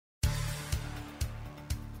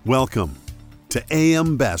Welcome to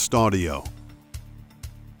AM Best Audio.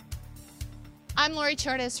 I'm Lori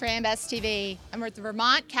Chortis for AM Best TV. I'm at the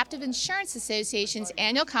Vermont Captive Insurance Association's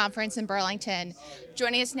annual conference in Burlington.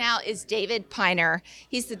 Joining us now is David Piner.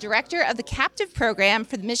 He's the director of the Captive Program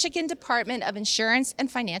for the Michigan Department of Insurance and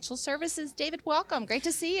Financial Services. David, welcome. Great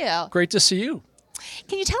to see you. Great to see you.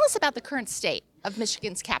 Can you tell us about the current state of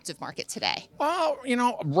Michigan's captive market today? Well,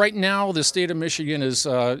 right now the state of Michigan is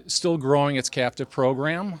still growing its captive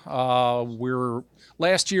program.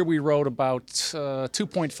 Last year we wrote about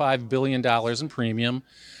 $2.5 billion in premium.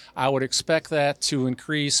 I would expect that to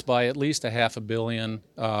increase by at least $500 million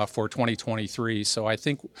for 2023. So I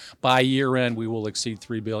think by year end we will exceed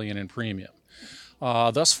 $3 billion in premium.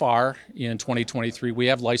 Thus far in 2023 we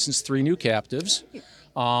have licensed 3 new captives.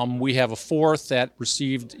 We have a 4th that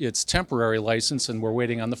received its temporary license, and we're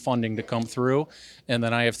waiting on the funding to come through. And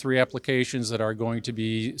then I have 3 applications that are going to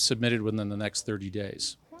be submitted within the next 30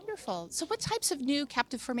 days. Wonderful. So what types of new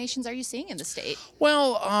captive formations are you seeing in the state?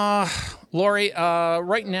 Well, Lori,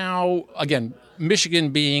 right now, again, Michigan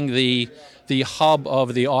being the hub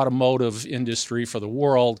of the automotive industry for the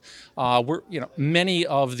world, many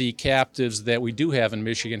of the captives that we do have in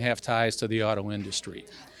Michigan have ties to the auto industry.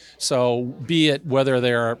 So be it whether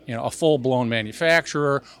they're a full-blown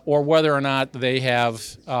manufacturer or whether or not they have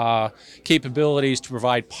capabilities to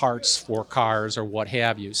provide parts for cars or what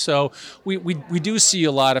have you. So we do see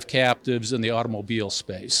a lot of captives in the automobile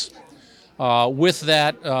space. With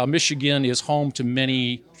that, Michigan is home to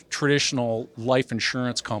many traditional life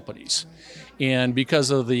insurance companies. And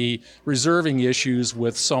because of the reserving issues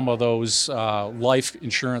with some of those life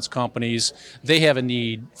insurance companies, they have a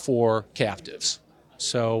need for captives.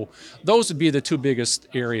 So those would be the 2 biggest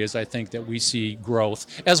areas I think that we see growth,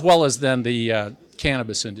 as well as then the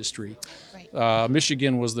cannabis industry. Right.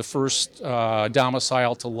 Michigan was the first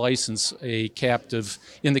domicile to license a captive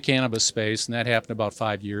in the cannabis space, and that happened about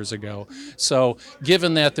 5 years ago. So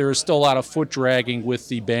given that there is still a lot of foot dragging with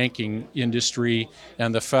the banking industry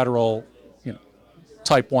and the federal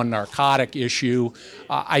type 1 narcotic issue,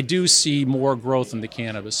 I do see more growth in the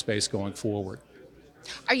cannabis space going forward.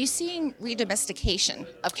 Are you seeing redomestication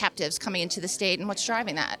of captives coming into the state, and what's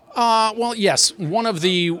driving that? Well, yes. One of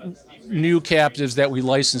the new captives that we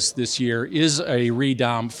licensed this year is a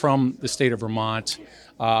redom from the state of Vermont.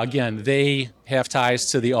 Again, they have ties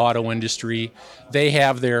to the auto industry. They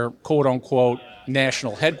have their quote-unquote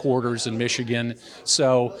national headquarters in Michigan.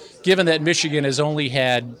 So given that Michigan has only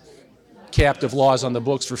had captive laws on the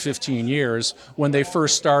books for 15 years, when they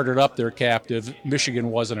first started up their captive, Michigan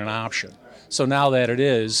wasn't an option. So now that it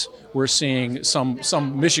is, we're seeing some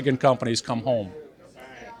Michigan companies come home.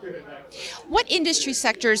 What industry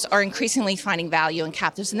sectors are increasingly finding value in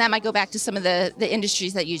captives? And that might go back to some of the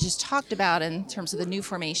industries that you just talked about in terms of the new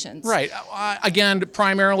formations. Right. Again,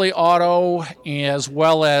 primarily auto, as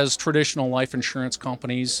well as traditional life insurance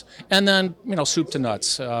companies, and then soup to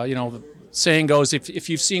nuts. The saying goes, if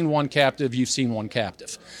you've seen one captive, you've seen one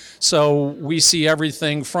captive. So we see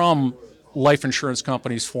everything from life insurance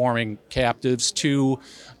companies forming captives to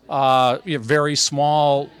very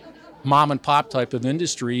small mom and pop type of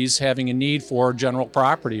industries having a need for general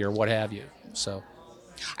property or what have you. So,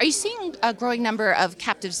 are you seeing a growing number of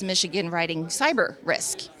captives in Michigan writing cyber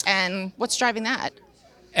risk, and what's driving that?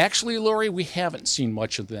 Actually, Lori, we haven't seen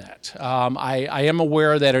much of that. I am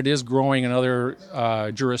aware that it is growing in other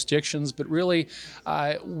jurisdictions, but really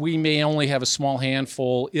we may only have a small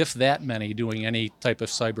handful, if that many, doing any type of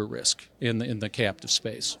cyber risk in the captive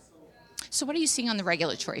space. So what are you seeing on the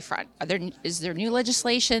regulatory front? Is there new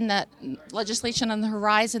legislation on the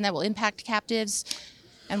horizon that will impact captives?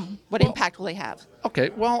 And what impact will they have?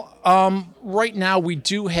 Okay, well, right now we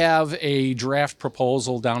do have a draft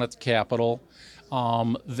proposal down at the Capitol.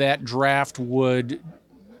 That draft would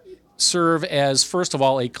serve as, first of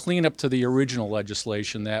all, a cleanup to the original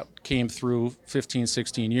legislation that came through 15,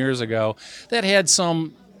 16 years ago that had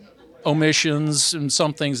some omissions and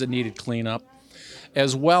some things that needed cleanup,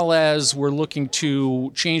 as well as we're looking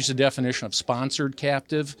to change the definition of sponsored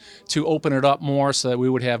captive to open it up more so that we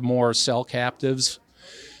would have more cell captives,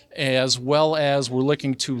 as well as we're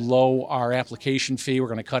looking to lower our application fee. We're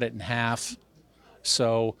going to cut it in half.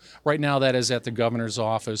 So right now that is at the governor's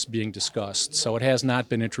office being discussed. So it has not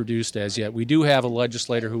been introduced as yet. We do have a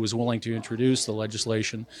legislator who is willing to introduce the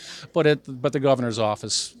legislation, but the governor's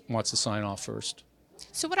office wants to sign off first.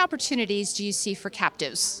 So what opportunities do you see for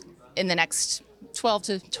captives in the next 12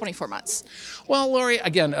 to 24 months? Well, Lori,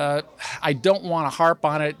 again, I don't want to harp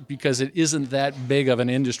on it because it isn't that big of an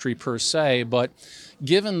industry per se, but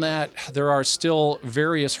given that there are still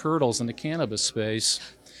various hurdles in the cannabis space,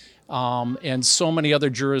 And so many other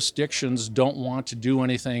jurisdictions don't want to do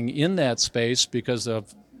anything in that space because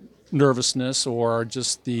of nervousness or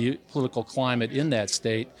just the political climate in that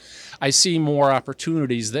state. I see more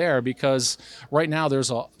opportunities there because right now there's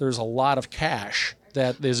a lot of cash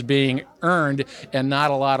that is being earned and not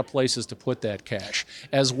a lot of places to put that cash.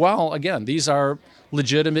 As well, again, these are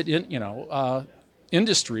legitimate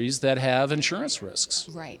industries that have insurance risks.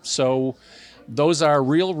 Right. So those are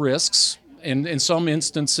real risks. In some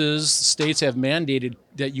instances, states have mandated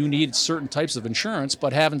that you need certain types of insurance,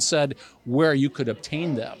 but haven't said where you could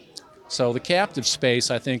obtain them. So the captive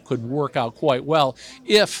space, I think, could work out quite well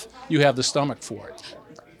if you have the stomach for it.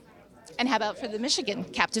 And how about for the Michigan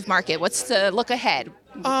captive market? What's the look ahead?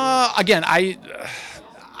 Again, I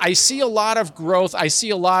see a lot of growth. I see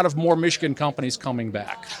a lot of more Michigan companies coming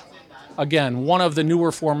back. Again, one of the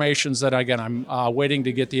newer formations that, again, I'm waiting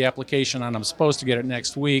to get the application on, I'm supposed to get it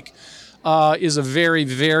next week, is a very,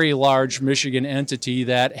 very large Michigan entity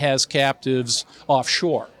that has captives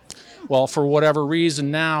offshore. Well, for whatever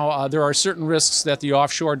reason now, there are certain risks that the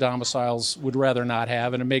offshore domiciles would rather not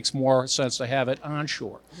have, and it makes more sense to have it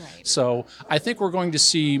onshore. Right. So I think we're going to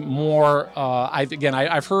see more,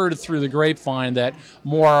 I've heard through the grapevine that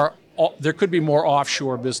there could be more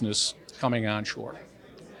offshore business coming onshore.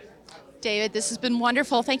 David, this has been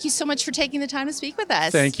wonderful. Thank you so much for taking the time to speak with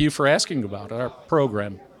us. Thank you for asking about our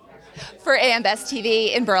program. For AM Best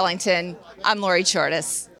TV in Burlington, I'm Lori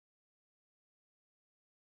Chortis.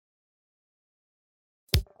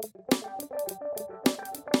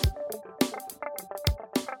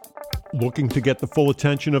 Looking to get the full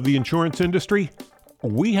attention of the insurance industry?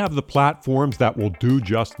 We have the platforms that will do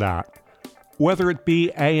just that. Whether it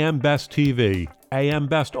be AM Best TV, AM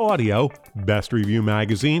Best Audio, Best Review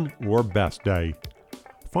Magazine, or Best Day.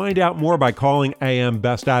 Find out more by calling AM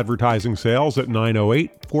Best Advertising Sales at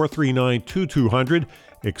 908-439-2200,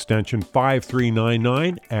 extension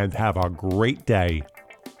 5399, and have a great day.